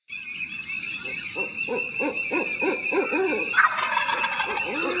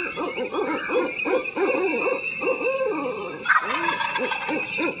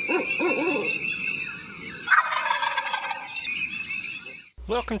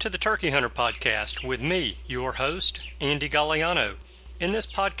Welcome to the Turkey Hunter Podcast with me, your host, Andy Galliano. In this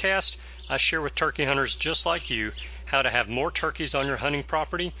podcast, I share with turkey hunters just like you how to have more turkeys on your hunting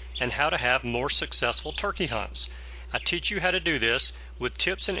property and how to have more successful turkey hunts. I teach you how to do this with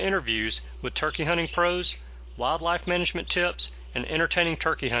tips and interviews with turkey hunting pros, wildlife management tips, and entertaining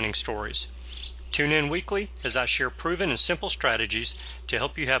turkey hunting stories. Tune in weekly as I share proven and simple strategies to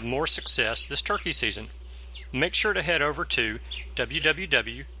help you have more success this turkey season. Make sure to head over to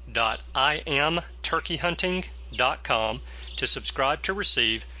www.iamturkeyhunting.com to subscribe to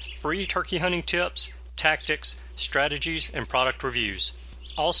receive free turkey hunting tips, tactics, strategies, and product reviews.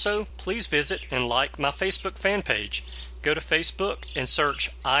 Also, please visit and like my Facebook fan page. Go to Facebook and search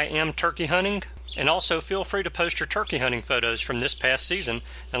I Am Turkey Hunting, and also feel free to post your turkey hunting photos from this past season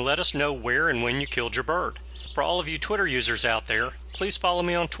and let us know where and when you killed your bird. For all of you Twitter users out there, please follow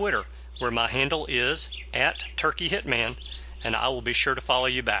me on Twitter, where my handle is @TurkeyHitman, and I will be sure to follow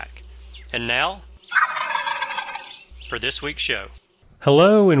you back. And now, for this week's show.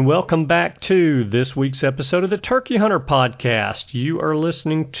 Hello, and welcome back to this week's episode of the Turkey Hunter Podcast. You are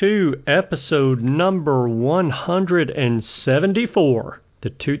listening to episode number 174,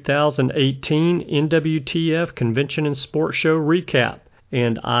 the 2018 NWTF Convention and Sports Show Recap.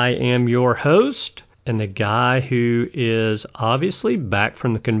 And I am your host, and the guy who is obviously back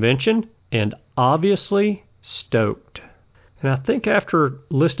from the convention and obviously stoked. And I think after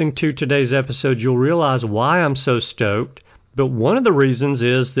listening to today's episode, you'll realize why I'm so stoked. But one of the reasons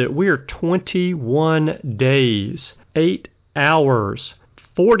is that we are 21 days, 8 hours,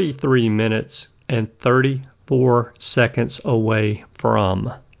 43 minutes, and 34 seconds away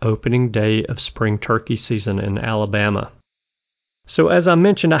from opening day of spring turkey season in Alabama. So as I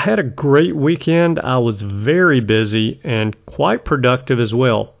mentioned, I had a great weekend. I was very busy and quite productive as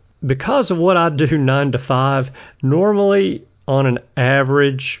well. Because of what I do 9 to 5, normally on an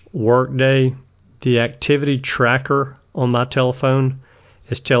average work day, the activity tracker on my telephone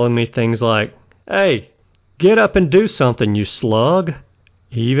is telling me things like, "Hey, get up and do something, you slug."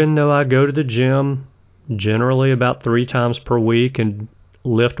 Even though I go to the gym generally about 3 times per week and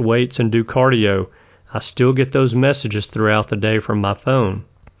lift weights and do cardio, I still get those messages throughout the day from my phone.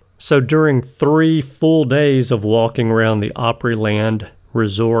 So during 3 full days of walking around the Opryland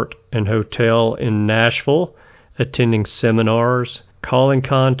Resort and Hotel in Nashville, attending seminars, calling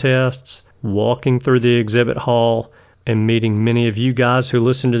contests, walking through the exhibit hall, and meeting many of you guys who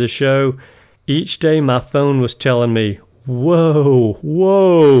listen to the show, each day my phone was telling me,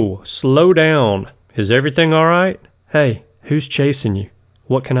 whoa, slow down. Is everything all right? Hey, who's chasing you?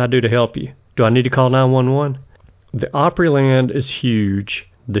 What can I do to help you? Do I need to call 911? The Opryland is huge.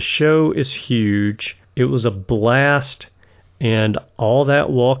 The show is huge. It was a blast, and all that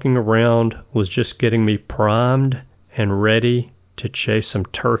walking around was just getting me primed and ready to chase some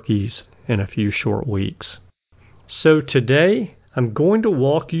turkeys in a few short weeks. So today, I'm going to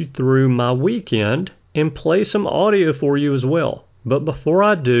walk you through my weekend and play some audio for you as well. But before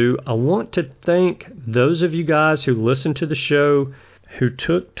I do, I want to thank those of you guys who listen to the show, who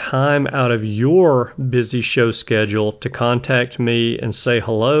took time out of your busy show schedule to contact me and say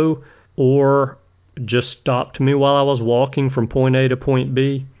hello, or just stopped me while I was walking from point A to point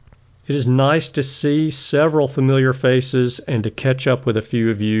B. It is nice to see several familiar faces and to catch up with a few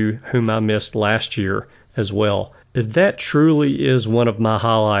of you whom I missed last year as well. That truly is one of my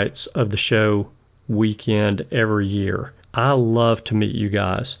highlights of the show weekend every year. I love to meet you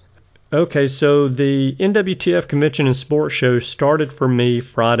guys. Okay, so the NWTF Convention and Sports Show started for me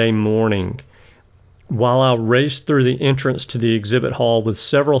Friday morning while I raced through the entrance to the exhibit hall with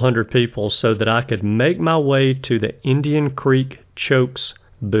several hundred people so that I could make my way to the Indian Creek Chokes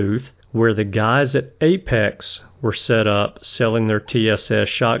booth where the guys at Apex were set up selling their TSS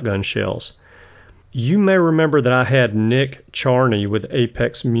shotgun shells. You may remember that I had Nick Charney with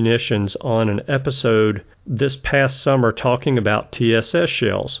Apex Munitions on an episode this past summer talking about TSS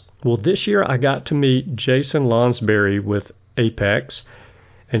shells. Well, this year I got to meet Jason Lonsberry with Apex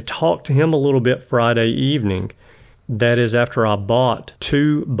and talk to him a little bit Friday evening. That is after I bought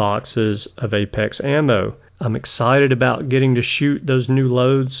 2 boxes of Apex ammo. I'm excited about getting to shoot those new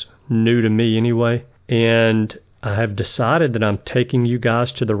loads, new to me anyway, and I have decided that I'm taking you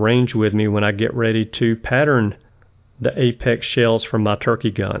guys to the range with me when I get ready to pattern the Apex shells from my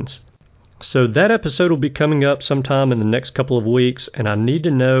turkey guns. So that episode will be coming up sometime in the next couple of weeks, and I need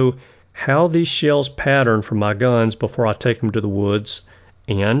to know how these shells pattern for my guns before I take them to the woods,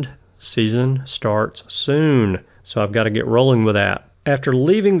 and season starts soon, so I've got to get rolling with that. After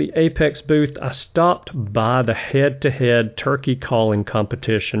leaving the Apex booth, I stopped by the head-to-head turkey calling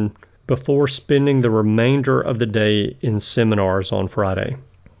competition before spending the remainder of the day in seminars on Friday.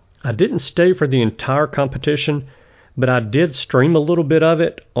 I didn't stay for the entire competition, but I did stream a little bit of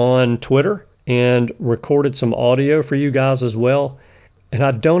it on Twitter and recorded some audio for you guys as well. And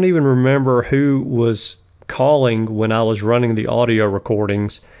I don't even remember who was calling when I was running the audio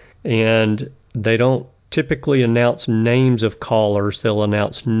recordings, and they don't typically announce names of callers. They'll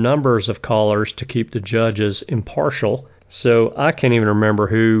announce numbers of callers to keep the judges impartial. So I can't even remember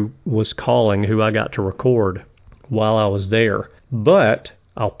who was calling, who I got to record while I was there. But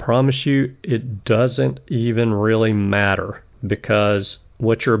I'll promise you it doesn't even really matter, because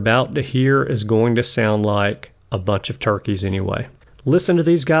what you're about to hear is going to sound like a bunch of turkeys anyway. Listen to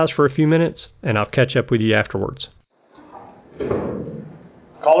these guys for a few minutes, and I'll catch up with you afterwards.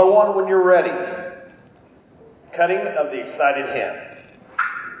 Caller 1, when you're ready. Cutting of the excited hen.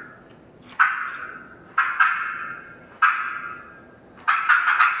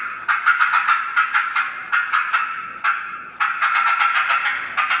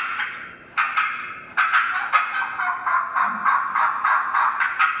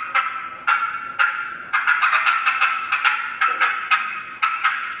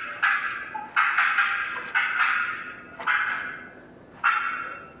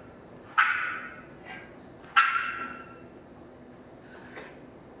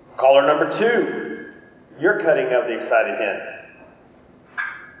 Caller number 2, your cutting of the excited hen.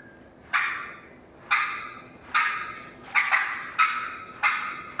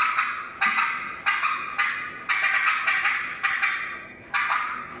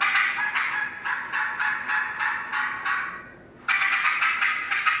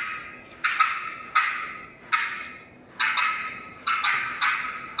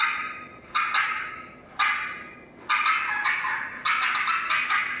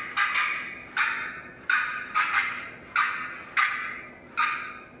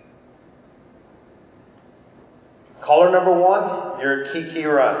 Caller number 1, your Kiki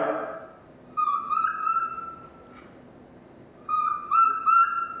run.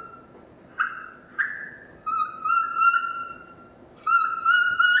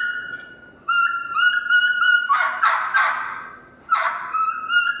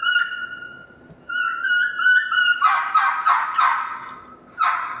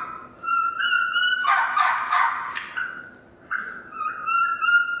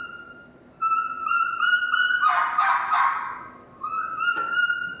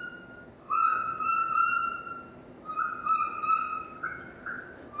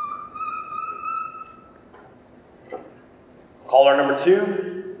 Caller number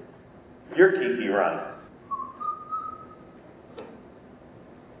 2, your Kiki run.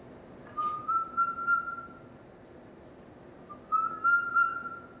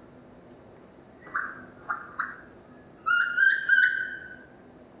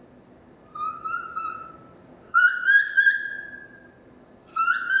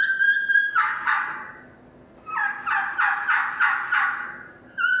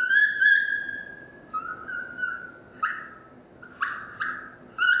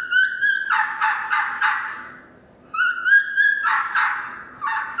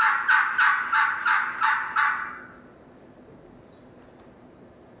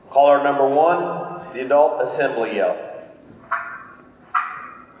 Caller number 1, the adult assembly yell.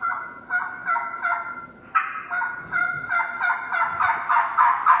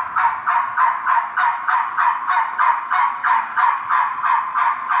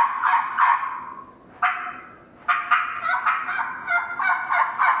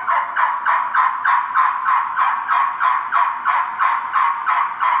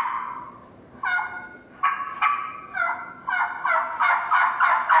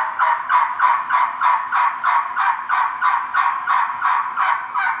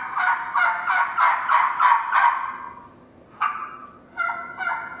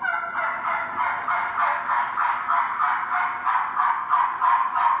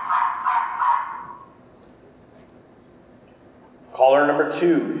 Caller number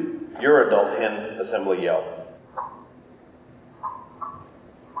 2, your adult hen assembly yell.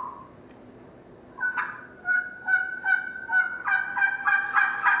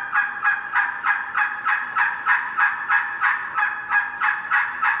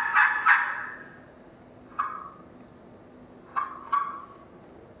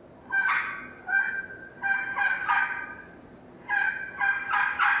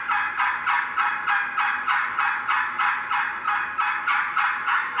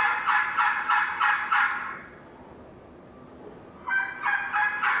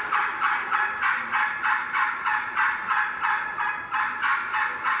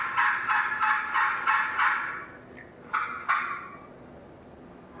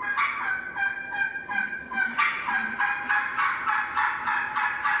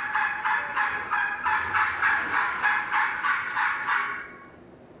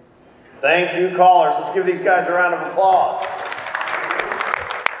 Thank you, callers. Let's give these guys a round of applause.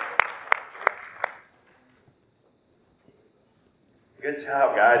 Good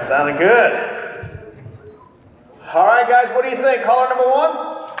job, guys. Sounding good. All right, guys, what do you think? Caller number one?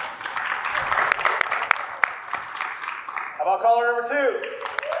 How about caller number two?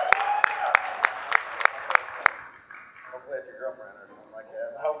 Hopefully it's your girlfriend or something like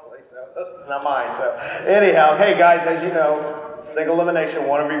that. Hopefully so. Not mine. So anyhow, hey, guys, as you know, single elimination,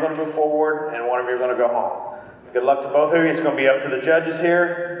 one of you are going to move forward and one of you are going to go home. Good luck to both of you. It's going to be up to the judges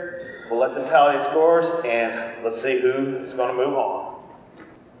here. We'll let them tally the scores, and let's see who is going to move on.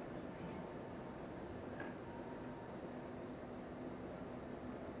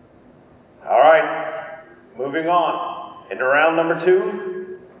 All right, moving on. Into round number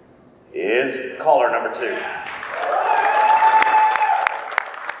two is caller number two.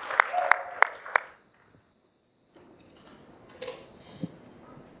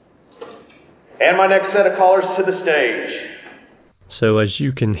 And my next set of callers to the stage. So as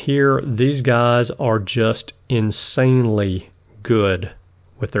you can hear, these guys are just insanely good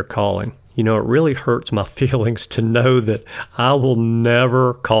with their calling. You know, it really hurts my feelings to know that I will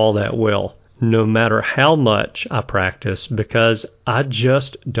never call that well, no matter how much I practice, because I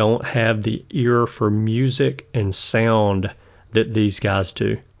just don't have the ear for music and sound that these guys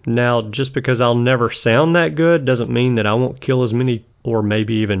do. Now, just because I'll never sound that good doesn't mean that I won't kill as many, or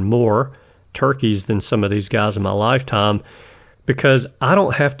maybe even more, turkeys than some of these guys in my lifetime, because I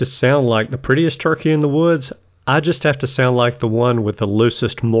don't have to sound like the prettiest turkey in the woods. I just have to sound like the one with the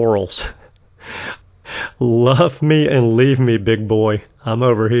loosest morals. Love me and leave me, big boy. I'm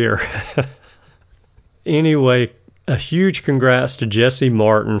over here. Anyway, a huge congrats to Jesse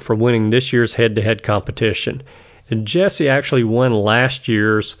Martin for winning this year's head-to-head competition. And Jesse actually won last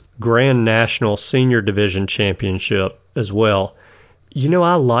year's Grand National Senior Division Championship as well. You know,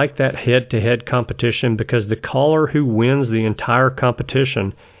 I like that head-to-head competition because the caller who wins the entire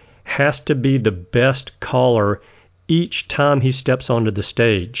competition has to be the best caller each time he steps onto the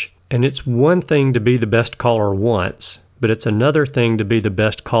stage. And it's one thing to be the best caller once, but it's another thing to be the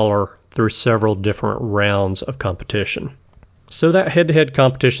best caller through several different rounds of competition. So that head-to-head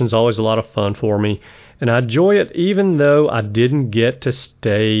competition is always a lot of fun for me, and I enjoy it even though I didn't get to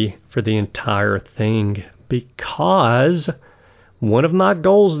stay for the entire thing, because one of my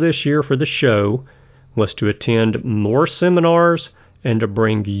goals this year for the show was to attend more seminars and to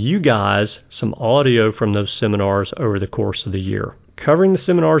bring you guys some audio from those seminars over the course of the year. Covering the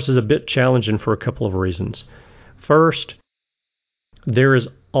seminars is a bit challenging for a couple of reasons. First, there is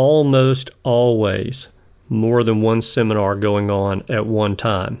almost always more than one seminar going on at one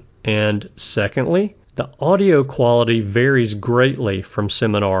time. And secondly, the audio quality varies greatly from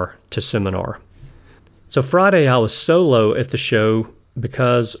seminar to seminar. So Friday I was solo at the show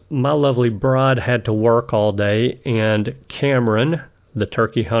because my lovely bride had to work all day, and Cameron, the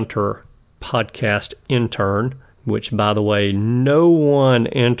Turkey Hunter podcast intern, which, by the way, no one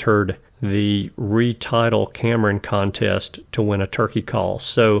entered the retitle Cameron contest to win a turkey call.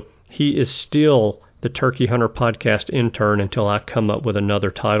 So he is still the Turkey Hunter podcast intern until I come up with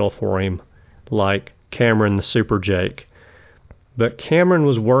another title for him, like Cameron the Super Jake. But Cameron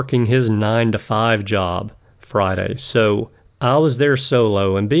was working his 9-to-5 job Friday, so I was there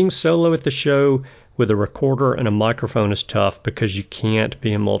solo. And being solo at the show with a recorder and a microphone is tough because you can't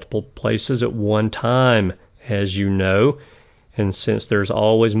be in multiple places at one time, as you know. And since there's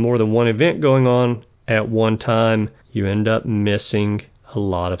always more than one event going on at one time, you end up missing a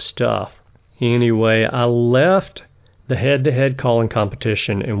lot of stuff. Anyway, I left the head-to-head calling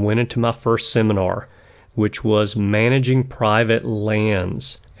competition and went into my first seminar, which was managing private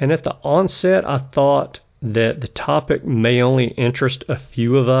lands. And at the onset, I thought that the topic may only interest a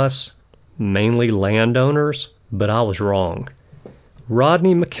few of us, mainly landowners, but I was wrong.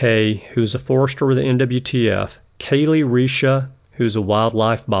 Rodney McKay, who's a forester with the NWTF, Kaylee Risha, who's a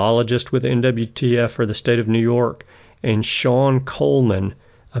wildlife biologist with the NWTF for the state of New York, and Sean Coleman,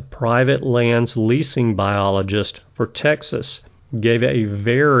 a private lands leasing biologist for Texas, gave a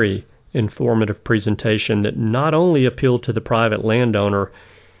very informative presentation that not only appealed to the private landowner,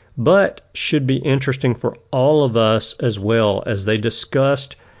 but should be interesting for all of us as well, as they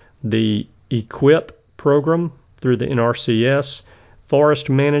discussed the EQIP program through the NRCS, forest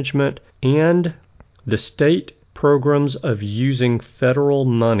management, and the state programs of using federal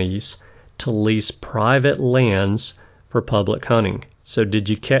monies to lease private lands for public hunting. So did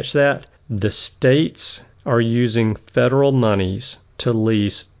you catch that? The states are using federal monies to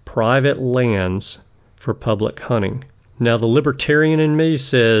lease private lands for public hunting. Now, the libertarian in me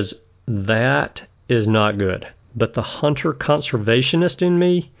says that is not good, but the hunter conservationist in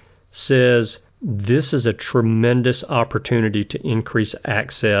me says this is a tremendous opportunity to increase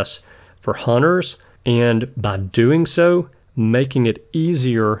access for hunters, and by doing so, making it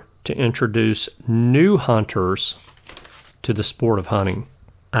easier to introduce new hunters to the sport of hunting.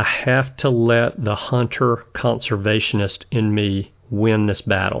 I have to let the hunter conservationist in me win this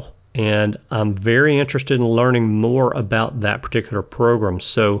battle. And I'm very interested in learning more about that particular program.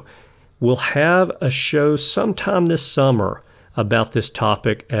 So we'll have a show sometime this summer about this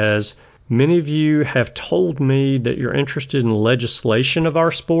topic, as many of you have told me that you're interested in legislation of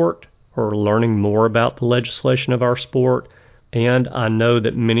our sport or learning more about the legislation of our sport. And I know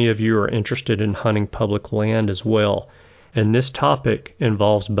that many of you are interested in hunting public land as well. And this topic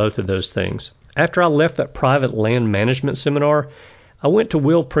involves both of those things. After I left that private land management seminar, I went to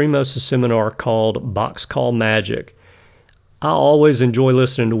Will Primos' seminar called Box Call Magic. I always enjoy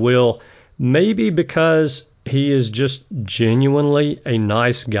listening to Will, maybe because he is just genuinely a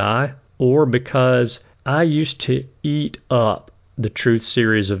nice guy, or because I used to eat up the Truth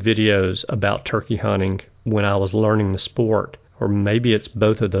series of videos about turkey hunting when I was learning the sport. Or maybe it's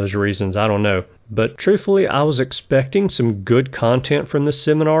both of those reasons, I don't know. But truthfully, I was expecting some good content from this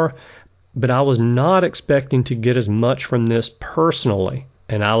seminar, but I was not expecting to get as much from this personally.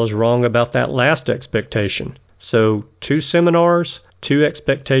 And I was wrong about that last expectation. So 2 seminars, 2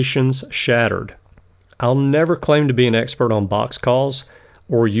 expectations shattered. I'll never claim to be an expert on box calls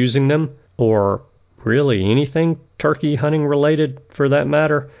or using them, or really anything turkey hunting related for that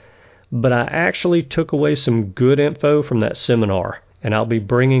matter. But I actually took away some good info from that seminar, and I'll be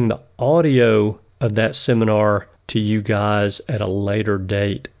bringing the audio of that seminar to you guys at a later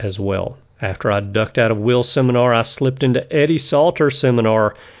date as well. After I ducked out of Will's seminar, I slipped into Eddie Salter's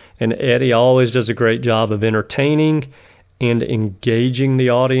seminar, and Eddie always does a great job of entertaining and engaging the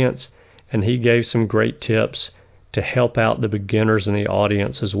audience, and he gave some great tips to help out the beginners in the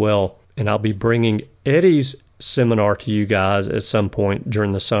audience as well. And I'll be bringing Eddie's seminar to you guys at some point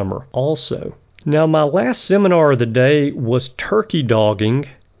during the summer also. Now, my last seminar of the day was turkey dogging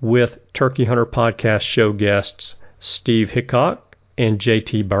with Turkey Hunter Podcast show guests Steve Hickok and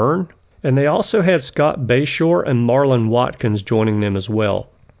JT Byrne, and they also had Scott Bayshore and Marlon Watkins joining them as well.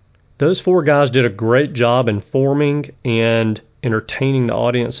 Those 4 guys did a great job informing and entertaining the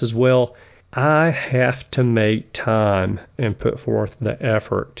audience as well. I have to make time and put forth the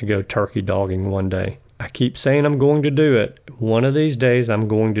effort to go turkey dogging one day. I keep saying I'm going to do it. One of these days I'm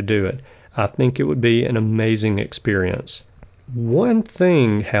going to do it. I think it would be an amazing experience. One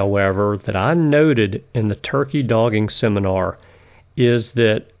thing, however, that I noted in the turkey dogging seminar is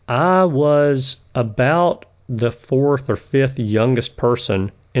that I was about the 4th or 5th youngest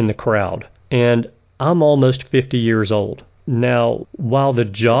person in the crowd, and I'm almost 50 years old. Now, while the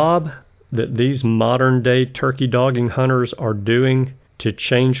job that these modern-day turkey dogging hunters are doing to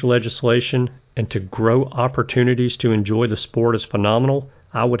change legislation and to grow opportunities to enjoy the sport is phenomenal,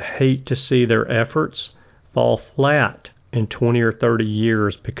 I would hate to see their efforts fall flat in 20 or 30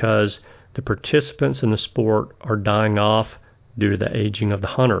 years because the participants in the sport are dying off due to the aging of the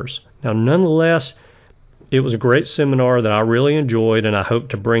hunters. Now, nonetheless, it was a great seminar that I really enjoyed, and I hope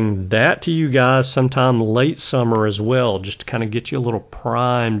to bring that to you guys sometime late summer as well, just to kind of get you a little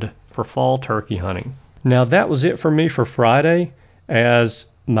primed for fall turkey hunting. Now, that was it for me for Friday, as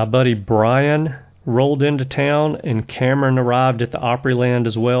my buddy Brian rolled into town and Cameron arrived at the Opryland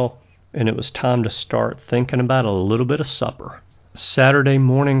as well, and it was time to start thinking about a little bit of supper. Saturday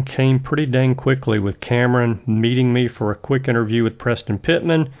morning came pretty dang quickly with Cameron meeting me for a quick interview with Preston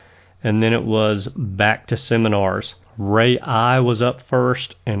Pittman, and then it was back to seminars. Ray I was up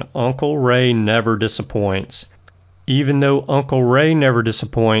first, and Uncle Ray never disappoints. Even though Uncle Ray never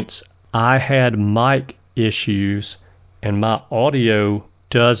disappoints, I had mic issues, and my audio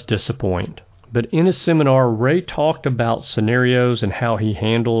does disappoint. But in his seminar, Ray talked about scenarios and how he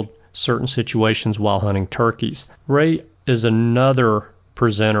handled certain situations while hunting turkeys. Ray is another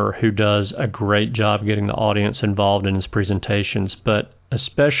presenter who does a great job getting the audience involved in his presentations, but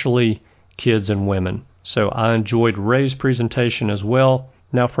especially kids and women. So I enjoyed Ray's presentation as well.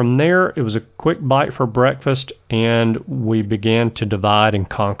 Now from there, it was a quick bite for breakfast, and we began to divide and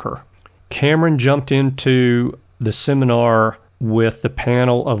conquer. Cameron jumped into the seminar with the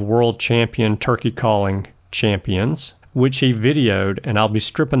panel of world champion turkey calling champions, which he videoed, and I'll be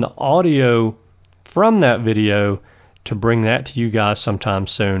stripping the audio from that video to bring that to you guys sometime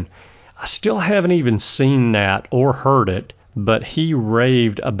soon. I still haven't even seen that or heard it, but he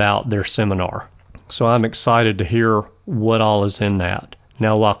raved about their seminar. So I'm excited to hear what all is in that.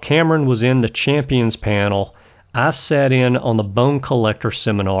 Now, while Cameron was in the champions panel, I sat in on the bone collector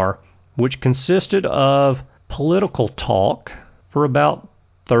seminar, which consisted of political talk for about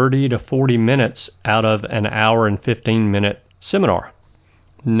 30 to 40 minutes out of an hour and 15-minute seminar.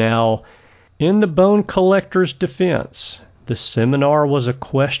 Now, in the bone collector's defense, the seminar was a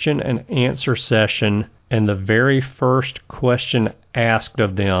question and answer session, and the very first question asked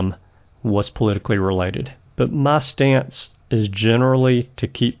of them was politically related. But my stance is generally to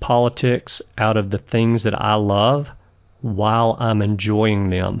keep politics out of the things that I love while I'm enjoying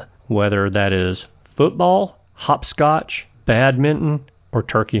them, whether that is football, hopscotch, badminton, or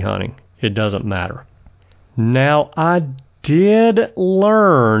turkey hunting. It doesn't matter. Now, I did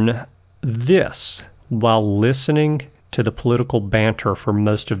learn this while listening to the political banter for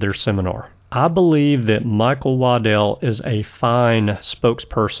most of their seminar. I believe that Michael Waddell is a fine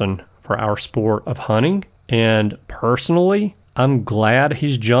spokesperson for our sport of hunting, and personally, I'm glad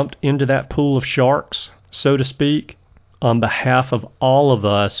he's jumped into that pool of sharks, so to speak, on behalf of all of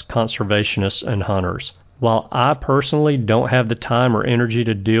us conservationists and hunters. While I personally don't have the time or energy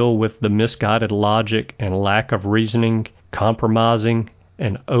to deal with the misguided logic and lack of reasoning, compromising,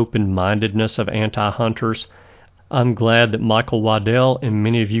 and open-mindedness of anti-hunters, I'm glad that Michael Waddell and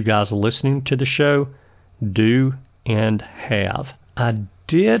many of you guys listening to the show do and have. I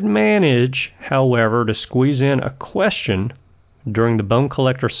did manage, however, to squeeze in a question during the Bone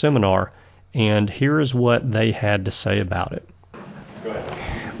Collector seminar, and here is what they had to say about it. Go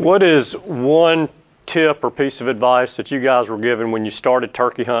ahead. What is one tip or piece of advice that you guys were given when you started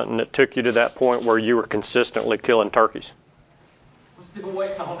turkey hunting that took you to that point where you were consistently killing turkeys? Still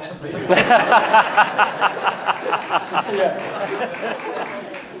waiting on that video.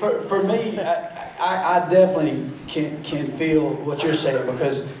 For me, I definitely can feel what you're saying,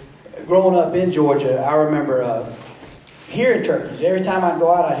 because growing up in Georgia, I remember hearing turkeys. Every time I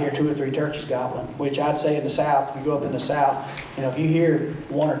go out, I'd hear 2 or 3 turkeys gobbling, which I'd say in the South, if you grow up in the South, if you hear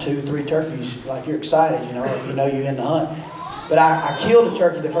 1 or 2, 3 turkeys, like you're excited, you're in the hunt. But I killed a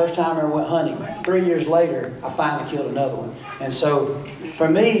turkey the first time I ever went hunting. 3 years later, I finally killed another one. And so, for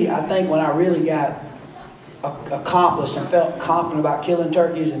me, I think when I really got accomplished and felt confident about killing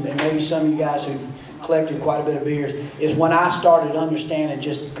turkeys, and maybe some of you guys who collected quite a bit of beers, is when I started understanding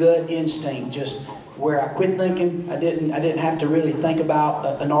just gut instinct, just where I quit thinking. I didn't have to really think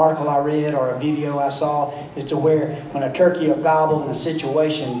about an article I read or a video I saw, as to where when a turkey will gobble in a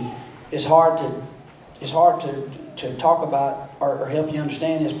situation, it's hard to talk about or help you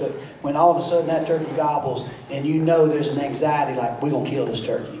understand this, but when all of a sudden that turkey gobbles and there's an anxiety like, we're going to kill this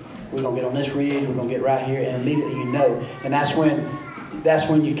turkey. We're going to get on this ridge, we're going to get right here, and immediately and that's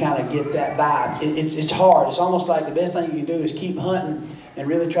when you kind of get that vibe. It's hard. It's almost like the best thing you can do is keep hunting and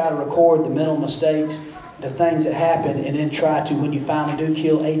really try to record the mental mistakes, the things that happen, and then try to, when you finally do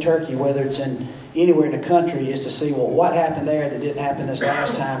kill a turkey, whether it's anywhere in the country, is to see, well, what happened there that didn't happen this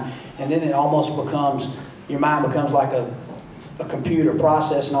last time, and then it almost becomes, your mind becomes like a computer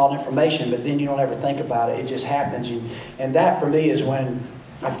processing all the information, but then you don't ever think about it. It just happens. And that, for me, is when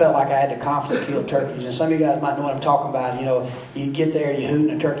I felt like I had the confidence to kill turkeys. And some of you guys might know what I'm talking about. You get there, you hoot,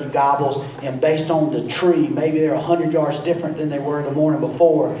 and a turkey gobbles, and based on the tree, maybe they're 100 yards different than they were the morning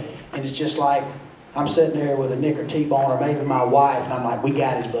before. And it's just like, I'm sitting there with a Nick or T-Bone, or maybe my wife, and I'm like, we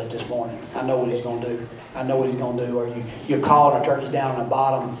got his butt this morning. I know what he's going to do. I know what he's going to do. Or you're calling a turkey's down on the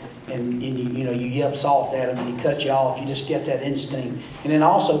bottom, and you yelp soft at him, and he cuts you off. You just get that instinct. And then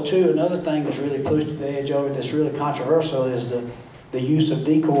also, too, another thing that's really pushed to the edge over it that's really controversial is the use of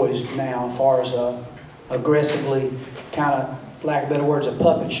decoys now, as far as aggressively, kind of, for lack of better words, a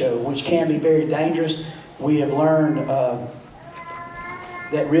puppet show, which can be very dangerous. We have learned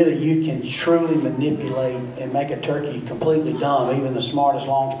that really you can truly manipulate and make a turkey completely dumb, even the smartest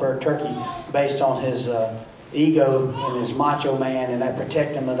long-spurred turkey, based on his ego and his macho man and that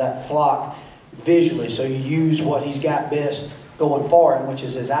protect him of that flock visually. So you use what he's got best going forward, which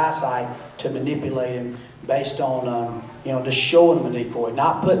is his eyesight, to manipulate him based on just showing him a decoy,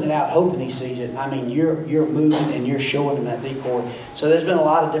 not putting it out hoping he sees it. I mean, you're moving and you're showing him that decoy. So there's been a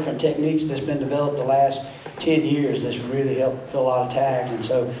lot of different techniques that's been developed the last 10 years that's really helped fill a lot of tags. And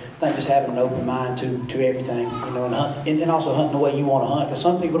so I think just having an open mind to everything, and hunt, and also hunting the way you want to hunt. Because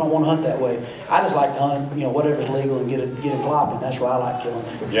some people don't want to hunt that way. I just like to hunt, whatever's legal and get it flopping. That's why I like killing.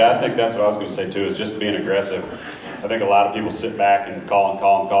 Yeah, I think that's what I was going to say too, is just being aggressive. I think a lot of people sit back and call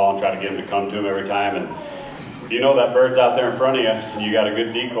and try to get them to come to them every time. And if you know that bird's out there in front of you and you got a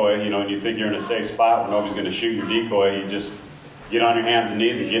good decoy, and you think you're in a safe spot where nobody's going to shoot your decoy, you just get on your hands and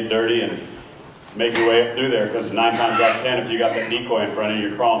knees and get dirty and make your way up through there. Because 9 times out of 10, if you got that decoy in front of you,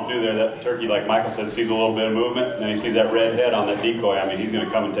 you're crawling through there, that turkey, like Michael said, sees a little bit of movement, and then he sees that red head on that decoy. I mean, he's going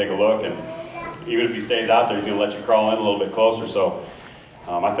to come and take a look, and even if he stays out there, he's going to let you crawl in a little bit closer. So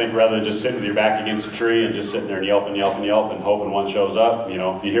I think rather than just sitting with your back against a tree and just sitting there and yelping and hoping one shows up,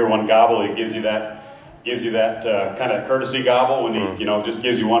 if you hear one gobble, it gives you that kind of courtesy gobble when he, just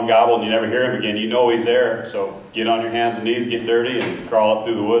gives you one gobble and you never hear him again. You know he's there, so get on your hands and knees, get dirty, and crawl up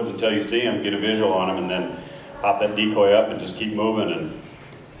through the woods until you see him, get a visual on him, and then pop that decoy up and just keep moving. And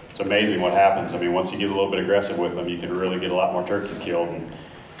it's amazing what happens. I mean, once you get a little bit aggressive with them, you can really get a lot more turkeys killed. And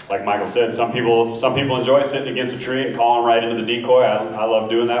like Michael said, some people enjoy sitting against a tree and calling right into the decoy. I love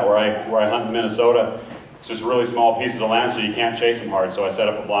doing that. Where I hunt in Minnesota, it's just really small pieces of land, so you can't chase them hard. So I set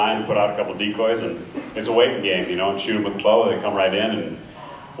up a blind and put out a couple of decoys, and it's a waiting game, and shoot them with the bow. They come right in and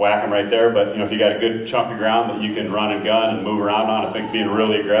whack them right there. But if you got a good chunk of ground that you can run and gun and move around on, I think being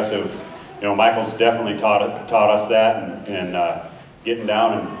really aggressive. Michael's definitely taught us that, and getting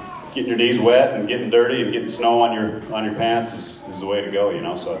down and getting your knees wet and getting dirty and getting snow on your pants is the way to go.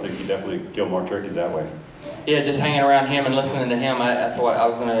 So I think you definitely kill more turkeys that way. Yeah, just hanging around him and listening to him, that's what I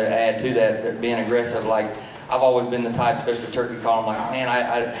was going to add to that, being aggressive. Like, I've always been the type, especially turkey call, I'm like, man,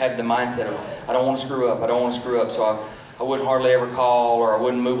 I have the mindset of, I don't want to screw up, so I wouldn't hardly ever call, or I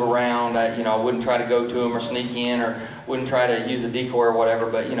wouldn't move around, I wouldn't try to go to him or sneak in, or wouldn't try to use a decoy or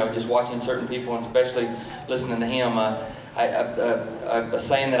whatever, but, just watching certain people, and especially listening to him, a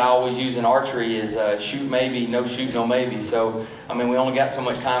saying that I always use in archery is shoot maybe, no shoot, no maybe. So, we only got so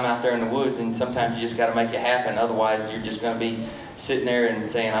much time out there in the woods, and sometimes you just got to make it happen. Otherwise, you're just going to be sitting there and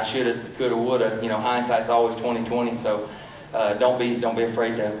saying, I shoulda, coulda, woulda. Hindsight's always 20/20. So, don't be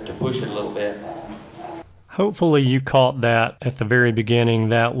afraid to push it a little bit. Hopefully you caught that at the very beginning.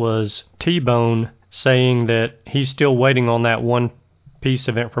 That was T-Bone saying that he's still waiting on that one piece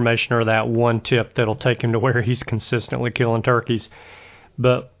of information or that one tip that'll take him to where he's consistently killing turkeys.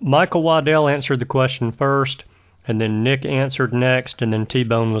 But Michael Waddell answered the question first, and then Nick answered next, and then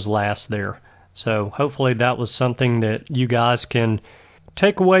T-Bone was last there. So hopefully that was something that you guys can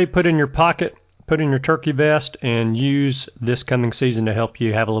take away, put in your pocket, put in your turkey vest, and use this coming season to help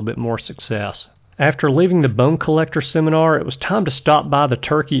you have a little bit more success. After leaving the Bone Collector seminar, it was time to stop by the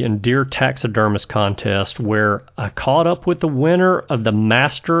Turkey and Deer Taxidermist contest, where I caught up with the winner of the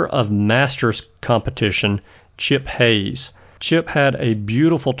Master of Masters competition, Chip Hayes. Chip had a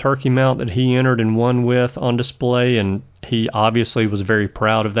beautiful turkey mount that he entered and won with on display, and he obviously was very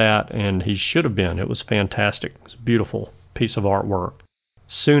proud of that, and he should have been. It was fantastic. It was a beautiful piece of artwork.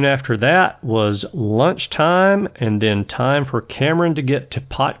 Soon after that was lunchtime, and then time for Cameron to get to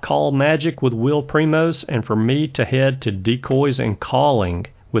pot call magic with Will Primos, and for me to head to decoys and calling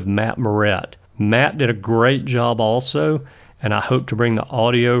with Matt Moret. Matt did a great job also, and I hope to bring the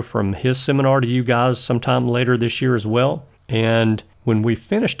audio from his seminar to you guys sometime later this year as well. And when we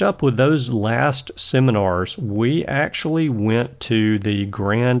finished up with those last seminars, we actually went to the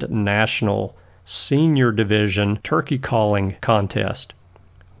Grand National Senior Division Turkey Calling Contest.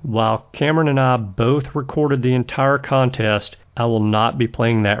 While Cameron and I both recorded the entire contest, I will not be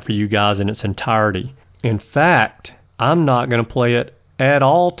playing that for you guys in its entirety. In fact, I'm not going to play it at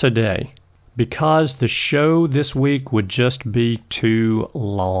all today because the show this week would just be too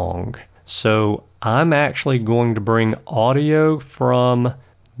long. So I'm actually going to bring audio from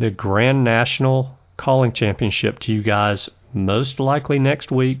the Grand National Calling Championship to you guys most likely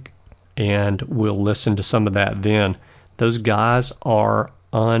next week, and we'll listen to some of that then. Those guys are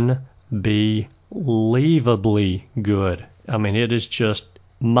unbelievably good. It is just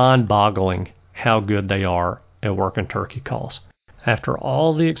mind-boggling how good they are at working turkey calls. After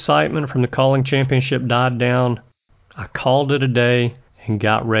all the excitement from the calling championship died down, I called it a day and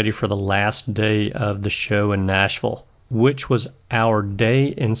got ready for the last day of the show in Nashville, which was our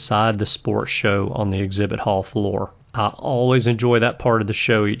day inside the sports show on the exhibit hall floor. I always enjoy that part of the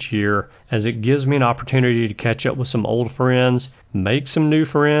show each year, as it gives me an opportunity to catch up with some old friends, make some new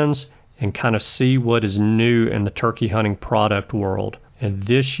friends, and kind of see what is new in the turkey hunting product world. And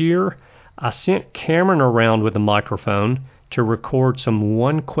this year, I sent Cameron around with a microphone to record some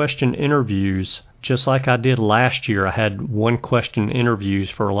one-question interviews, just like I did last year. I had one-question interviews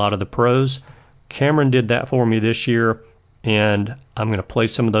for a lot of the pros. Cameron did that for me this year, and I'm going to play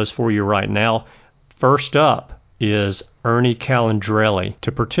some of those for you right now. First up is Ernie Calandrelli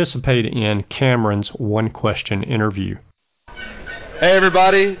to participate in Cameron's one-question interview. Hey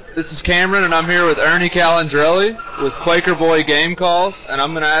everybody, this is Cameron, and I'm here with Ernie Calandrelli with Quaker Boy Game Calls, and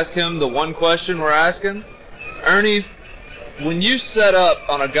I'm going to ask him the one question we're asking. Ernie, when you set up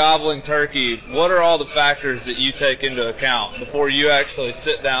on a gobbling turkey, what are all the factors that you take into account before you actually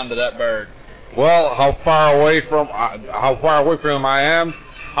sit down to that bird? Well, how far away from him I am,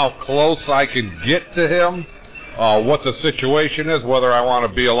 how close I can get to him, what the situation is, whether I want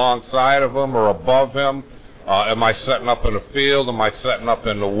to be alongside of him or above him, Am I setting up in the field? Am I setting up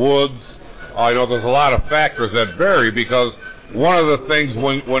in the woods? There's a lot of factors that vary, because one of the things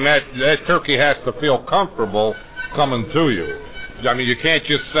when that turkey has to feel comfortable coming to you. I mean, you can't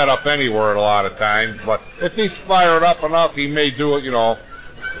just set up anywhere a lot of times, but if he's fired up enough, he may do it,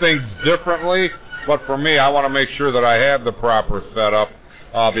 things differently. But for me, I want to make sure that I have the proper setup,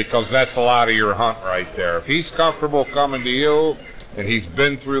 because that's a lot of your hunt right there. If he's comfortable coming to you, and he's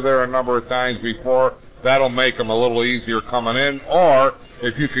been through there a number of times before, that'll make him a little easier coming in. Or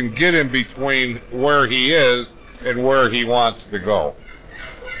if you can get in between where he is and where he wants to go.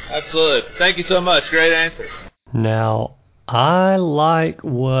 Absolutely. Thank you so much. Great answer. Now, I like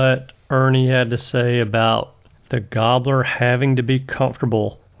what Ernie had to say about the gobbler having to be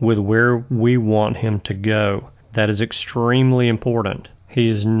comfortable with where we want him to go. That is extremely important. He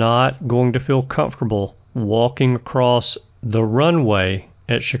is not going to feel comfortable walking across the runway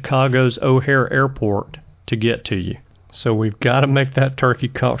at Chicago's O'Hare Airport to get to you. So we've got to make that turkey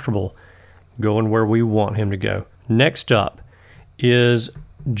comfortable going where we want him to go. Next up is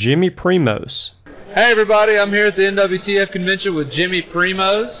Jimmy Primos. Hey everybody, I'm here at the NWTF convention with Jimmy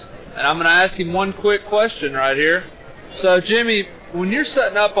Primos, and I'm going to ask him one quick question right here. So Jimmy, when you're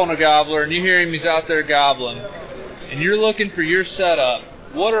setting up on a gobbler and you hear him, he's out there gobbling, and you're looking for your setup,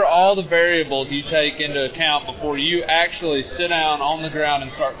 what are all the variables you take into account before you actually sit down on the ground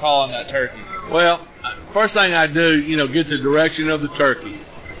and start calling that turkey? Well, first thing I do, get the direction of the turkey,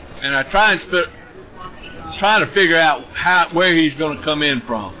 and I try and trying to figure out where he's going to come in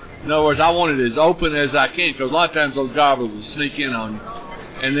from. In other words, I want it as open as I can, because a lot of times those gobblers will sneak in on you.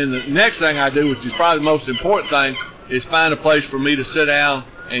 And then the next thing I do, which is probably the most important thing, is find a place for me to sit down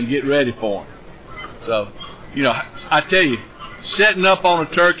and get ready for him. So, I tell you, setting up on a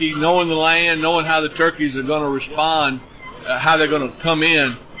turkey, knowing the land, knowing how the turkeys are going to respond, how they're going to come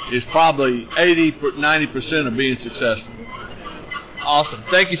in, is probably 80-90% of being successful. Awesome.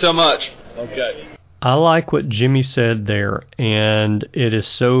 Thank you so much. Okay. I like what Jimmy said there, and it is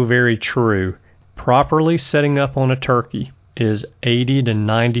so very true. Properly setting up on a turkey is 80 to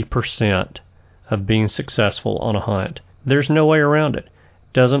 90% of being successful on a hunt. There's no way around it.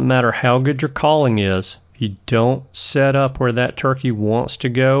 Doesn't matter how good your calling is, if you don't set up where that turkey wants to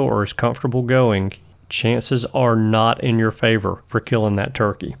go or is comfortable going, chances are not in your favor for killing that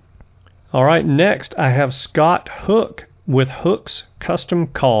turkey. All right, next I have Scott Hook with Hook's Custom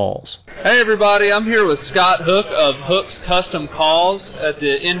Calls. Hey everybody, I'm here with Scott Hook of Hook's Custom Calls at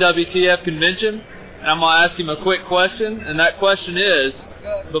the NWTF convention, and I'm going to ask him a quick question, and that question is,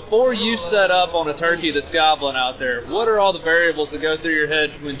 before you set up on a turkey that's gobbling out there, what are all the variables that go through your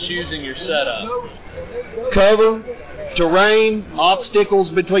head when choosing your setup? Cover, terrain,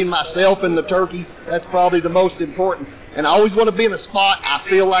 obstacles between myself and the turkey. That's probably the most important. And I always want to be in a spot I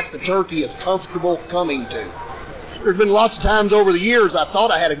feel like the turkey is comfortable coming to. There's been lots of times over the years I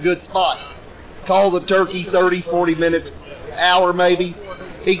thought I had a good spot. Call the turkey 30, 40 minutes, hour maybe.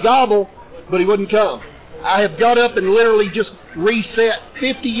 He'd gobble, but he wouldn't come. I have got up and literally just reset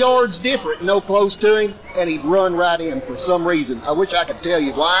 50 yards different, no close to him, and he'd run right in for some reason. I wish I could tell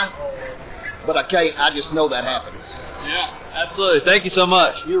you why, but I can't. I just know that happens. Yeah, absolutely. Thank you so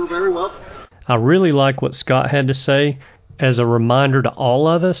much. You're very welcome. I really like what Scott had to say as a reminder to all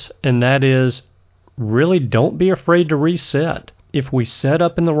of us, and that is, really don't be afraid to reset. If we set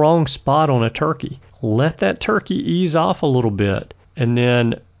up in the wrong spot on a turkey, let that turkey ease off a little bit, and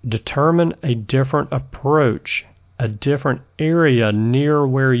then determine a different approach, a different area near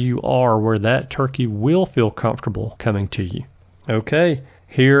where you are where that turkey will feel comfortable coming to you. Okay,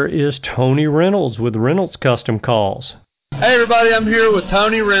 here is Tony Reynolds with Reynolds Custom Calls. Hey everybody, I'm here with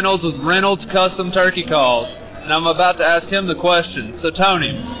Tony Reynolds with Reynolds Custom Turkey Calls, and I'm about to ask him the question. So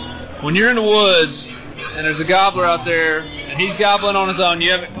Tony, when you're in the woods and there's a gobbler out there and he's gobbling on his own,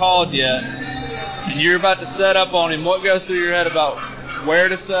 you haven't called yet, and you're about to set up on him, what goes through your head about where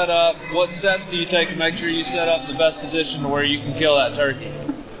to set up? What steps do you take to make sure you set up in the best position to where you can kill that turkey?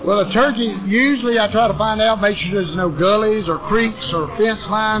 Well, a turkey, usually I try to find out, make sure there's no gullies or creeks or fence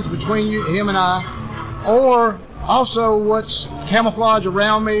lines between him and I, or also what's camouflage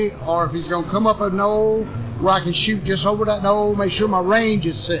around me, or if he's going to come up a knoll where I can shoot just over that knoll, make sure my range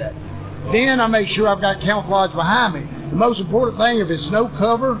is set. Then I make sure I've got camouflage behind me. The most important thing, if it's no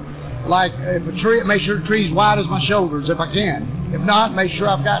cover, like if a tree, make sure the tree's wide as my shoulders if I can. If not, make sure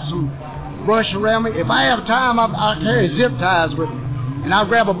I've got some brush around me. If I have time, I carry zip ties with me. And I'll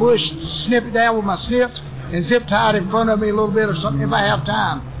grab a bush, snip it down with my snips, and zip tie it in front of me a little bit or something if I have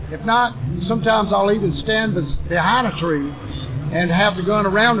time. If not, sometimes I'll even stand behind a tree and have the gun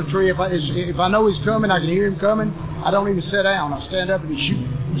around the tree. If I know he's coming, I can hear him coming, I don't even sit down. I stand up and shoot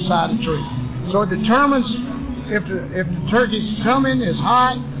beside the tree. So it determines if the turkey's coming, is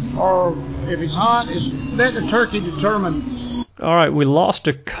hot, or if it's hot, let the turkey determine. All right, we lost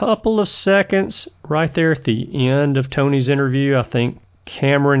a couple of seconds right there at the end of Tony's interview. I think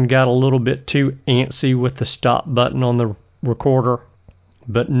Cameron got a little bit too antsy with the stop button on the recorder.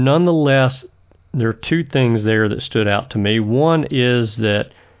 But nonetheless, there are two things there that stood out to me. One is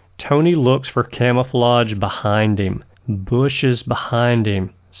that Tony looks for camouflage behind him, bushes behind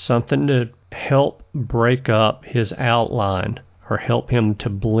him, something to help break up his outline or help him to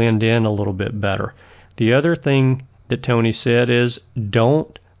blend in a little bit better. The other thing that Tony said is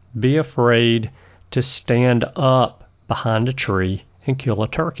don't be afraid to stand up behind a tree and kill a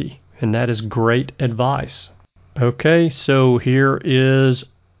turkey. And that is great advice. Okay, so here is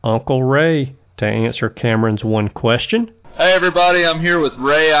Uncle Ray to answer Cameron's one question. Hey everybody, I'm here with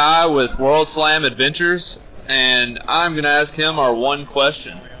Ray I with World Slam Adventures, and I'm going to ask him our one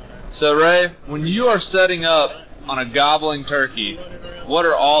question. So Ray, when you are setting up on a gobbling turkey, what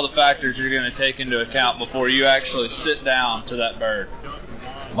are all the factors you're going to take into account before you actually sit down to that bird?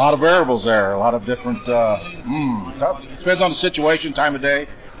 A lot of variables there, a lot of different, depends on the situation, time of day,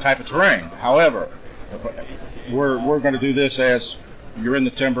 type of terrain. However, we're going to do this as you're in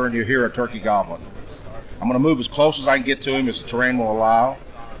the timber and you hear a turkey gobbling. I'm going to move as close as I can get to him as the terrain will allow.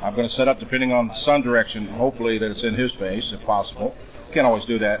 I'm going to set up depending on the sun direction, hopefully that it's in his face if possible. Can't always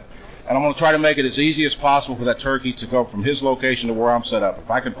do that. And I'm going to try to make it as easy as possible for that turkey to go from his location to where I'm set up.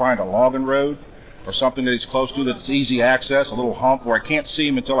 If I can find a logging road or something that he's close to that's easy access, a little hump where I can't see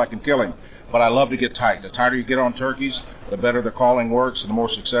him until I can kill him. But I love to get tight. The tighter you get on turkeys, the better the calling works and the more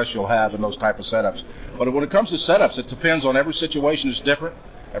success you'll have in those type of setups. But when it comes to setups, it depends on every situation is different.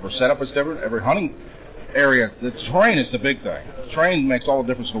 Every setup is different. Every hunting area, the terrain is the big thing. The terrain makes all the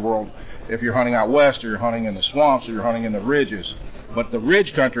difference in the world if you're hunting out west or you're hunting in the swamps or you're hunting in the ridges. But the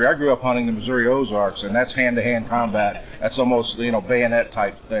ridge country, I grew up hunting the Missouri Ozarks, and that's hand-to-hand combat. That's almost, bayonet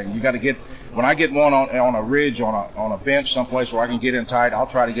type thing. You got to get, when I get one on a ridge, on a bench someplace where I can get in tight, I'll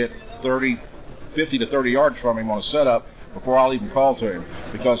try to get 50 to 30 yards from him on a setup before I'll even call to him,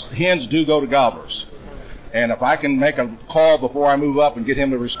 because hens do go to gobblers. And if I can make a call before I move up and get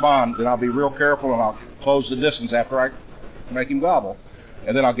him to respond, then I'll be real careful and I'll close the distance after I make him gobble.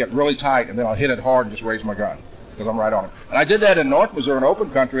 And then I'll get really tight and then I'll hit it hard and just raise my gun because I'm right on him. And I did that in North Missouri in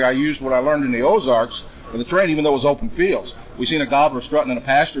open country. I used what I learned in the Ozarks for the terrain, even though it was open fields. We seen a gobbler strutting in a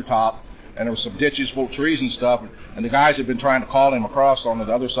pasture top, and there was some ditches full of trees and stuff, and the guys had been trying to call him across on the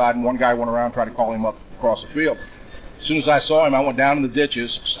other side, and one guy went around trying to call him up across the field. As soon as I saw him, I went down in the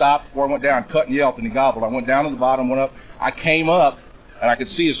ditches, stopped before I went down, cut and yelped, and he gobbled. I went down to the bottom, went up. I came up, and I could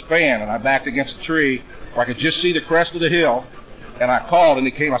see his fan, and I backed against a tree where I could just see the crest of the hill, and I called, and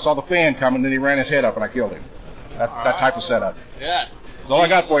he came. I saw the fan coming, and then he ran his head up, and I killed him. That type of setup. Yeah. That's all I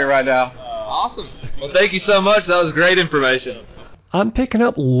got for you right now. Awesome. Well, thank you so much. That was great information. I'm picking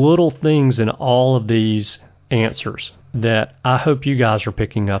up little things in all of these answers that I hope you guys are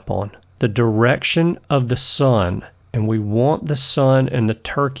picking up on. The direction of the sun, and we want the sun in the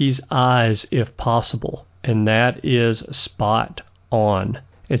turkey's eyes if possible, and that is spot on.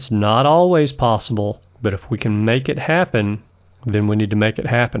 It's not always possible, but if we can make it happen, then we need to make it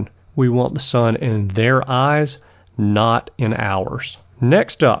happen. We want the sun in their eyes, not in ours.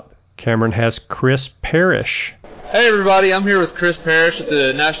 Next up, Cameron has Chris Parrish. Hey everybody, I'm here with Chris Parrish at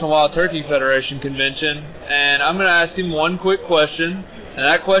the National Wild Turkey Federation convention, and I'm going to ask him one quick question, and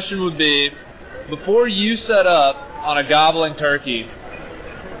that question would be, before you set up on a gobbling turkey,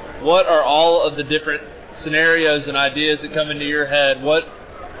 what are all of the different scenarios and ideas that come into your head?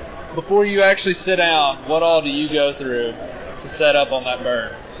 Before you actually sit down, what all do you go through to set up on that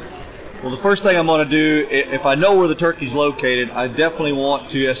bird? Well, the first thing I'm going to do, if I know where the turkey's located, I definitely want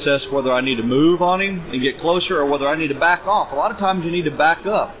to assess whether I need to move on him and get closer or whether I need to back off. A lot of times you need to back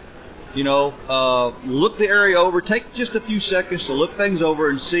up. Look the area over. Take just a few seconds to look things over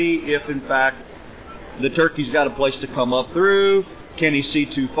and see if, in fact, the turkey's got a place to come up through. Can he see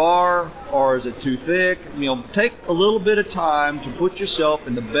too far, or is it too thick? Take a little bit of time to put yourself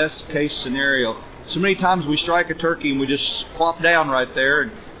in the best case scenario. So many times we strike a turkey and we just plop down right there,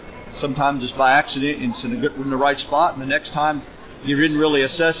 and sometimes it's by accident and it's in the right spot, and the next time you didn't really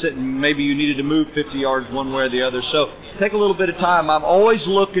assess it and maybe you needed to move 50 yards one way or the other. So take a little bit of time. I'm always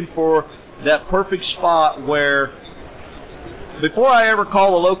looking for that perfect spot where before I ever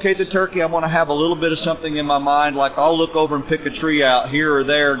call to locate the turkey, I want to have a little bit of something in my mind, like I'll look over and pick a tree out here or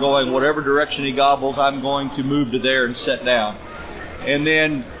there going whatever direction he gobbles, I'm going to move to there and set down. And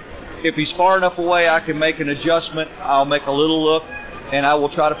then if he's far enough away I can make an adjustment, I'll make a little look, and I will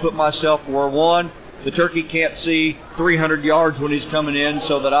try to put myself where, one, the turkey can't see 300 yards when he's coming in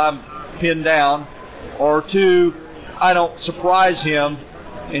so that I'm pinned down, or two, I don't surprise him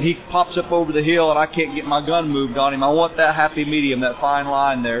and he pops up over the hill and I can't get my gun moved on him. I want that happy medium, that fine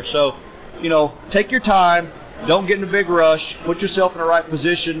line there. So, take your time. Don't get in a big rush. Put yourself in the right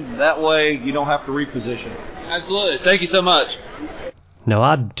position. That way you don't have to reposition. Absolutely. Thank you so much. Now,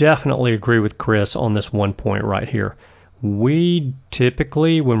 I definitely agree with Chris on this one point right here. We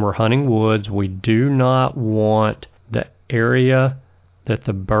typically, when we're hunting woods, we do not want the area that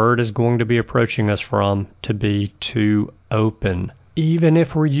the bird is going to be approaching us from to be too open. Even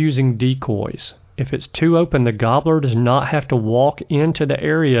if we're using decoys, if it's too open, the gobbler does not have to walk into the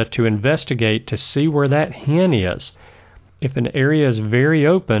area to investigate to see where that hen is. If an area is very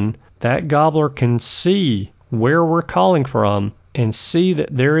open, that gobbler can see where we're calling from and see that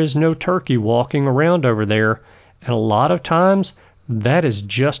there is no turkey walking around over there, and a lot of times that is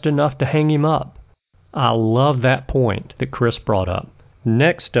just enough to hang him up. I love that point that Chris brought up.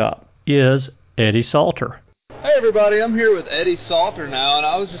 Next up is Eddie Salter. Hey everybody, I'm here with Eddie Salter now, and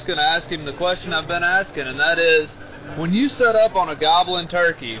I was just going to ask him the question I've been asking, and that is, when you set up on a gobbling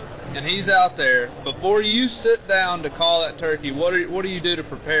turkey and he's out there, before you sit down to call that turkey, what do you do to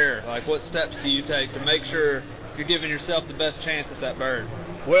prepare? Like, what steps do you take to make sure you're giving yourself the best chance at that bird?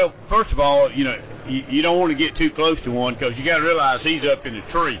 Well, first of all, you don't want to get too close to one because you got to realize he's up in the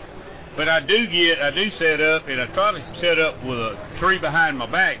tree. But I do set up, and I try to set up with a tree behind my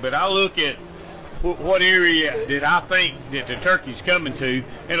back, but I look at what area that I think that the turkey's coming to.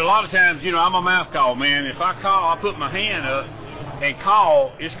 And a lot of times, I'm a mouth call man. If I call, I put my hand up and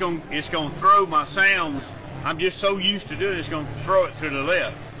call, it's going to throw my sounds. I'm just so used to doing it, it's going to throw it to the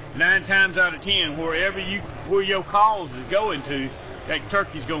left. 9 times out of 10, where your calls is going to, that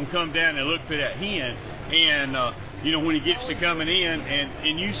turkey's going to come down and look for that hen. And when he gets to coming in,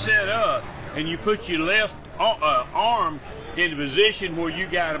 and you set up and you put your left arm in the position where you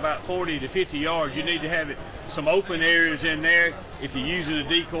got about 40 to 50 yards, you need to have some open areas in there if you're using a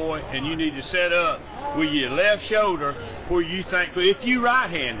decoy, and you need to set up with your left shoulder where you think, if you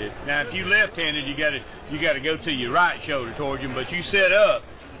right-handed, now if you left-handed, you got to go to your right shoulder towards him, but you set up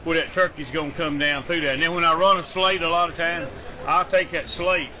where that turkey's going to come down through that. And then when I run a slate, a lot of times, I'll take that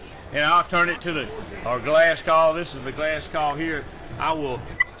slate and I'll turn it to our glass call. This is the glass call here. I will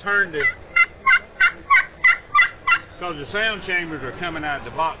turn because the sound chambers are coming out the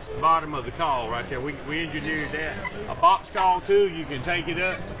bottom of the call right there. We engineered that. A box call too, you can take it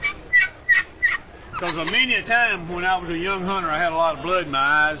up. Because many a time when I was a young hunter, I had a lot of blood in my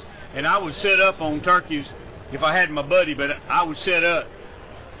eyes, and I would set up on turkeys if I had my buddy, but I would set up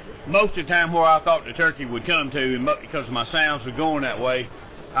most of the time where I thought the turkey would come to, and because my sounds were going that way,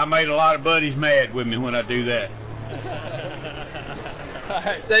 I made a lot of buddies mad with me when I do that. All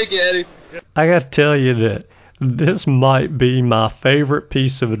right, thank you, Eddie. I got to tell you that this might be my favorite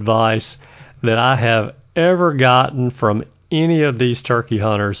piece of advice that I have ever gotten from any of these turkey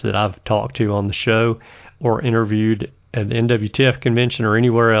hunters that I've talked to on the show or interviewed at the NWTF convention or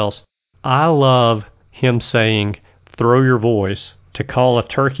anywhere else. I love him saying, throw your voice, to call a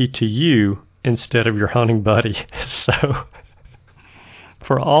turkey to you instead of your hunting buddy. So,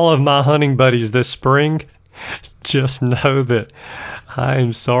 for all of my hunting buddies this spring, just know that I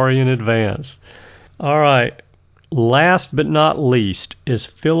am sorry in advance. All right. Last but not least is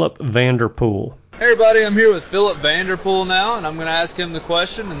Philip Vanderpool. Hey everybody, I'm here with Philip Vanderpool now, and I'm going to ask him the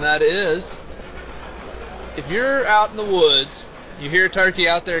question, and that is, if you're out in the woods, you hear a turkey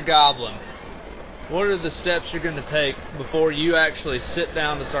out there gobbling, what are the steps you're going to take before you actually sit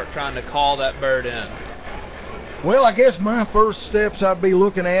down to start trying to call that bird in? Well, I guess my first steps I'd be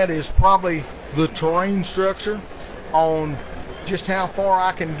looking at is probably the terrain structure on just how far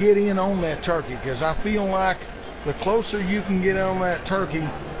I can get in on that turkey, because I feel like the closer you can get on that turkey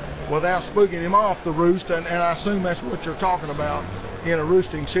without spooking him off the roost, and I assume that's what you're talking about in a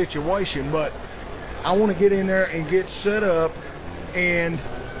roosting situation, but I want to get in there and get set up and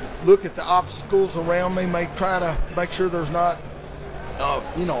look at the obstacles around me, try to make sure there's not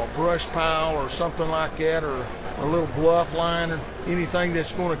a brush pile or something like that, or a little bluff line or anything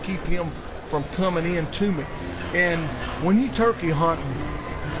that's going to keep him from coming in to me. And when you turkey hunting,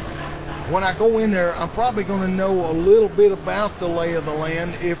 when I go in there, I'm probably going to know a little bit about the lay of the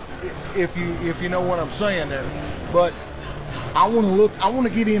land, if you know what I'm saying there. But I want to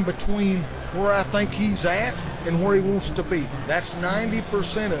get in between where I think he's at and where he wants to be. That's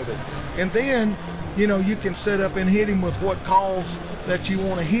 90% of it. And then, you can set up and hit him with what calls that you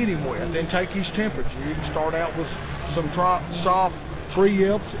want to hit him with, and take his temperature. You can start out with some soft tree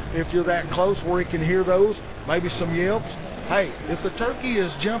yelps if you're that close where he can hear those, maybe some yelps. Hey, if the turkey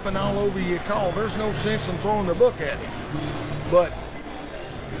is jumping all over your call, there's no sense in throwing the book at him. But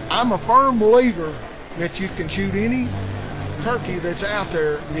I'm a firm believer that you can shoot any turkey that's out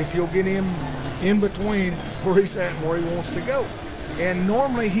there if you'll get him in between where he's at and where he wants to go. And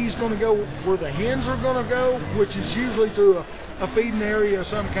normally he's going to go where the hens are going to go, which is usually to a feeding area of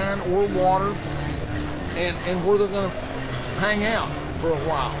some kind or water, and where they're going to hang out for a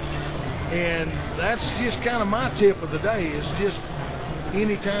while. And that's just kind of my tip of the day, is just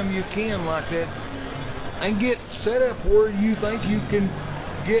anytime you can like that, and get set up where you think you can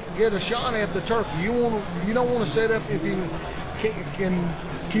get a shot at the turkey. You don't want to set up if you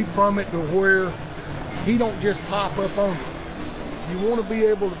can keep from it to where he don't just pop up on you. You want to be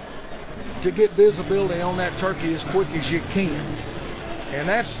able to get visibility on that turkey as quick as you can. And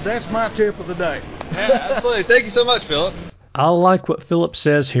that's my tip of the day. Yeah, absolutely. Thank you so much, Philip. I like what Philip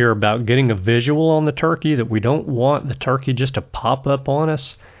says here about getting a visual on the turkey, that we don't want the turkey just to pop up on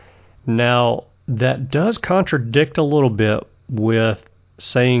us. Now, that does contradict a little bit with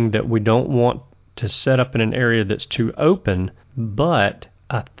saying that we don't want to set up in an area that's too open, but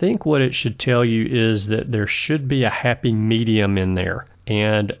I think what it should tell you is that there should be a happy medium in there,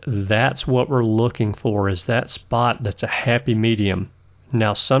 and that's what we're looking for, is that spot that's a happy medium.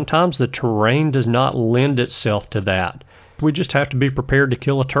 Now, sometimes the terrain does not lend itself to that. We just have to be prepared to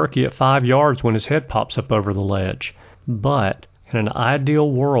kill a turkey at 5 yards when his head pops up over the ledge. But in an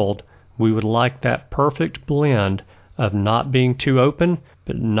ideal world, we would like that perfect blend of not being too open,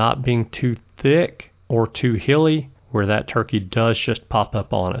 but not being too thick or too hilly, where that turkey does just pop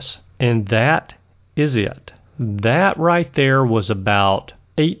up on us. And that is it. That right there was about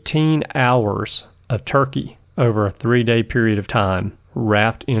 18 hours of turkey over a 3-day period of time,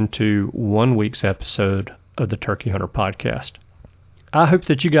 wrapped into 1 week's episode of the Turkey Hunter Podcast. I hope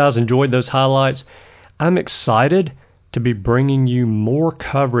that you guys enjoyed those highlights. I'm excited to be bringing you more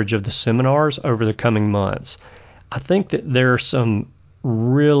coverage of the seminars over the coming months. I think that there's some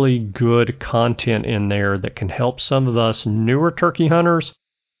really good content in there that can help some of us newer turkey hunters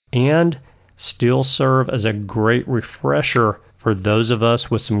and still serve as a great refresher for those of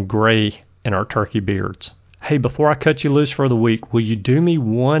us with some gray in our turkey beards. Hey, before I cut you loose for the week, will you do me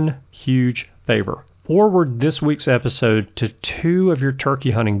one huge favor? Forward this week's episode to 2 of your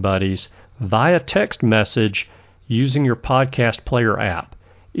turkey hunting buddies via text message using your podcast player app.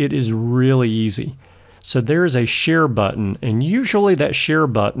 It is really easy. So there is a share button, and usually that share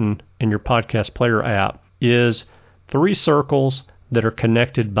button in your podcast player app is 3 circles that are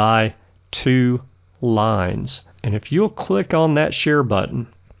connected by 2 lines. And if you'll click on that share button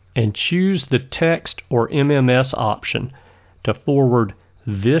and choose the text or MMS option to forward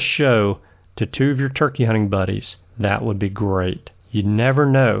this show to 2 of your turkey hunting buddies, that would be great. You never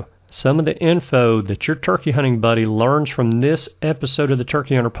know. Some of the info that your turkey hunting buddy learns from this episode of the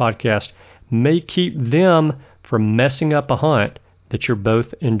Turkey Hunter Podcast may keep them from messing up a hunt that you're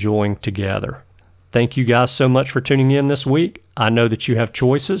both enjoying together. Thank you guys so much for tuning in this week. I know that you have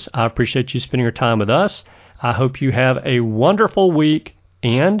choices. I appreciate you spending your time with us. I hope you have a wonderful week,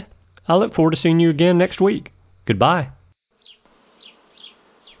 and I look forward to seeing you again next week. Goodbye.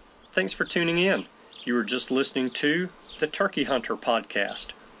 Thanks for tuning in. You were just listening to the Turkey Hunter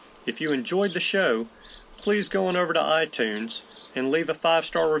Podcast. If you enjoyed the show, please go on over to iTunes and leave a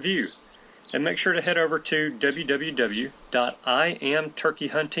 5-star review. And make sure to head over to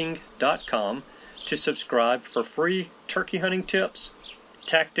www.iamturkeyhunting.com to subscribe for free turkey hunting tips,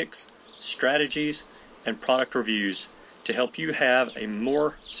 tactics, strategies, and product reviews to help you have a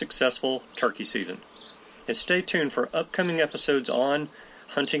more successful turkey season. And stay tuned for upcoming episodes on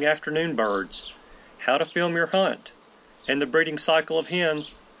hunting afternoon birds, how to film your hunt, and the breeding cycle of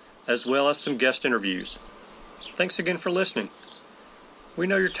hens, as well as some guest interviews. Thanks again for listening. We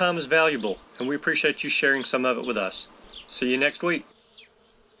know your time is valuable, and we appreciate you sharing some of it with us. See you next week.